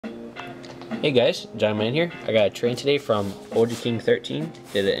Hey guys, John Man here. I got a train today from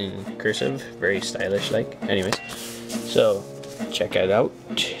OjaKing13. Did it in cursive, very stylish like. Anyways, so check it out.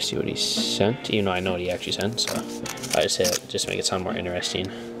 See what he sent. Even though I know what he actually sent, so I just said just make it sound more interesting.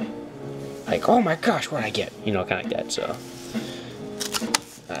 Like, oh my gosh, what'd I get? You know, kind of like that. So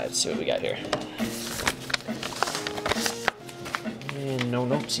let's see what we got here. And no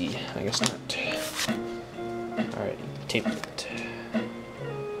notesy, I guess not. All right, tape it.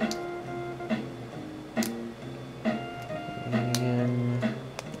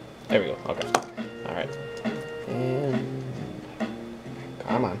 There we go, okay. Alright. And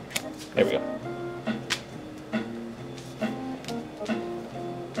come on. There we go.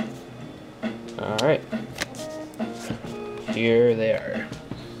 Alright. Here they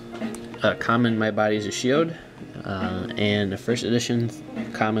are. Common, My Body's a Shield. And the first edition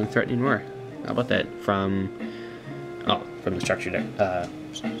common Threatening Roar. How about that? From the structure deck,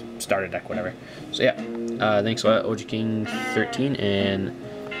 starter deck, whatever. So yeah, thanks a lot, OjaKing13, and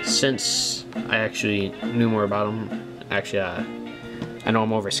since I actually knew more about him, actually, I know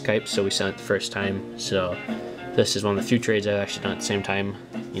him over Skype, so we sent the first time. So this is one of the few trades I've actually done at the same time.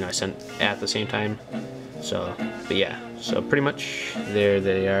 You know, I sent at the same time. So, but yeah, so pretty much there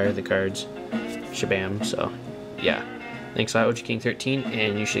they are, the cards, shabam. So yeah, thanks a lot, OjaKing13,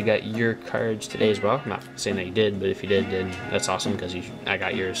 and you should have got your cards today as well. I'm not saying that you did, but if you did, then that's awesome because I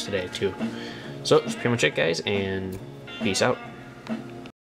got yours today too. So that's pretty much it, guys, and peace out.